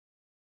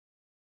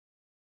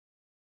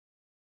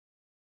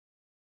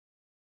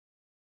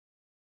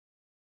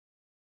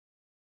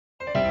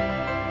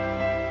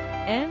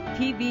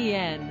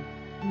MPBN,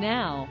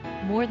 now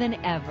more than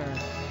ever.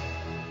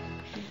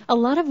 A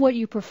lot of what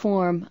you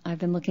perform, I've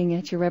been looking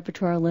at your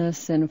repertoire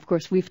lists, and of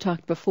course we've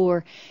talked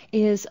before,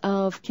 is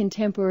of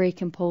contemporary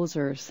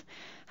composers.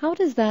 How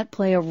does that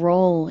play a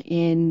role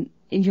in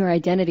your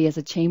identity as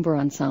a chamber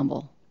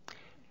ensemble?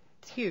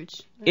 It's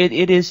huge.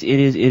 It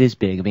is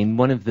big. I mean,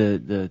 one of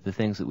the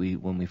things that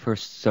when we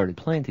first started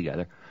playing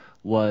together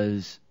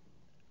was,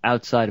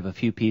 outside of a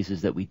few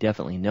pieces that we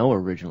definitely know are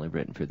originally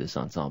written for this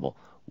ensemble,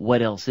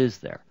 what else is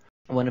there?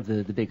 One of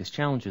the biggest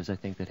challenges I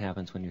think that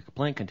happens when you're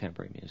playing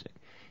contemporary music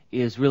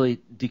is really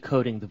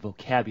decoding the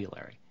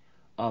vocabulary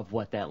of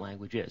what that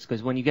language is.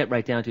 Because when you get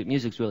right down to it,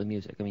 music's really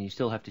music. I mean, you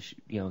still have to,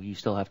 you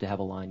still have to have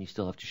a line, you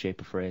still have to shape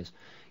a phrase,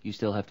 you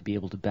still have to be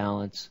able to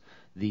balance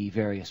the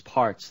various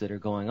parts that are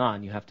going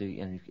on. You have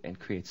to and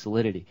create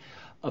solidity.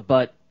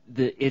 But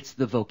it's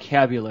the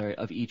vocabulary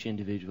of each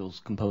individual's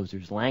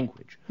composer's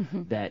language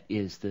that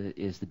is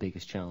the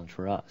biggest challenge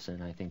for us,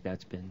 and I think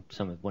that's been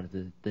one of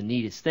the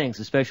neatest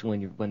things,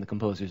 especially when the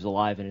composer's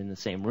alive and in the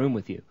same room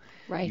with you.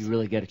 Right. You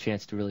really get a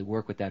chance to really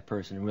work with that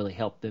person and really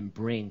help them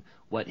bring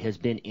what has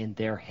been in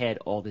their head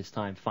all this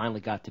time, finally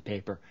got to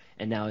paper,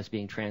 and now is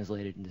being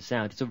translated into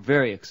sound. It's a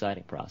very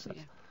exciting process.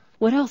 Yeah.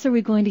 What else are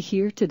we going to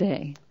hear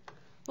today?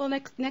 Well,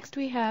 next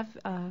we have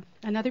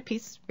another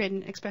piece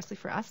written expressly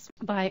for us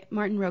by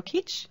Martin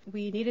Rokeach.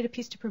 We needed a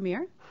piece to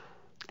premiere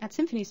at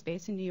Symphony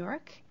Space in New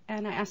York,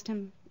 and I asked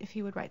him if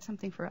he would write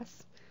something for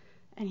us,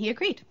 and he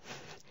agreed.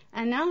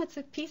 And now it's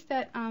a piece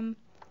that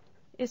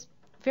is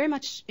very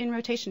much in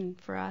rotation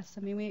for us. I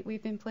mean,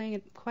 we've been playing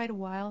it quite a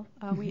while.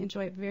 We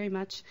enjoy it very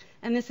much,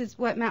 and this is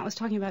what Matt was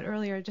talking about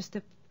earlier, just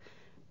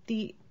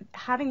the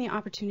having the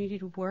opportunity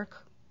to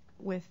work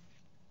with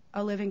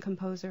a living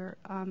composer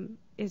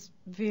is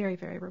very,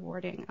 very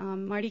rewarding.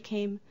 Marty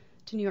came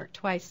to New York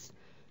twice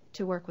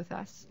to work with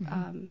us.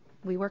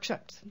 We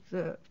workshopped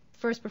the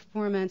first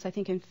performance, I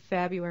think, in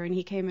February, and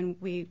he came and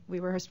we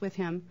rehearsed with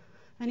him.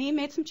 And he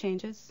made some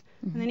changes.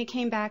 And then he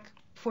came back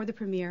for the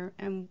premiere,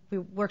 and we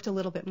worked a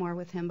little bit more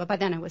with him. But by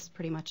then it was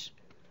pretty much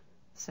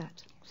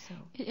set. So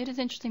it is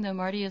interesting, though.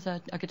 Marty is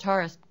a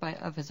guitarist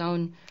of his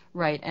own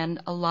right,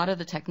 and a lot of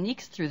the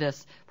techniques through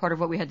this, part of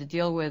what we had to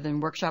deal with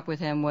and workshop with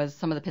him was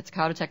some of the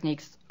pizzicato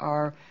techniques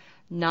are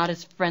not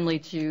as friendly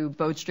to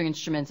bowed string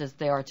instruments as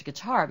they are to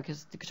guitar,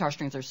 because the guitar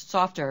strings are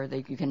softer.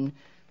 You can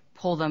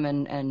pull them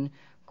and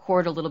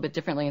chord a little bit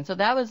differently. And so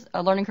that was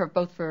a learning curve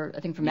both for,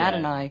 I think, for Matt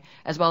and I,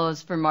 as well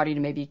as for Marty to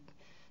maybe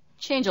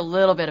change a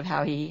little bit of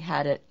how he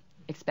had it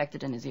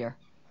expected in his ear.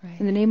 Right.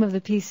 And the name of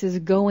the piece is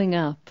Going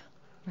Up,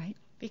 right?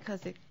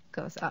 Because it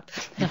goes up.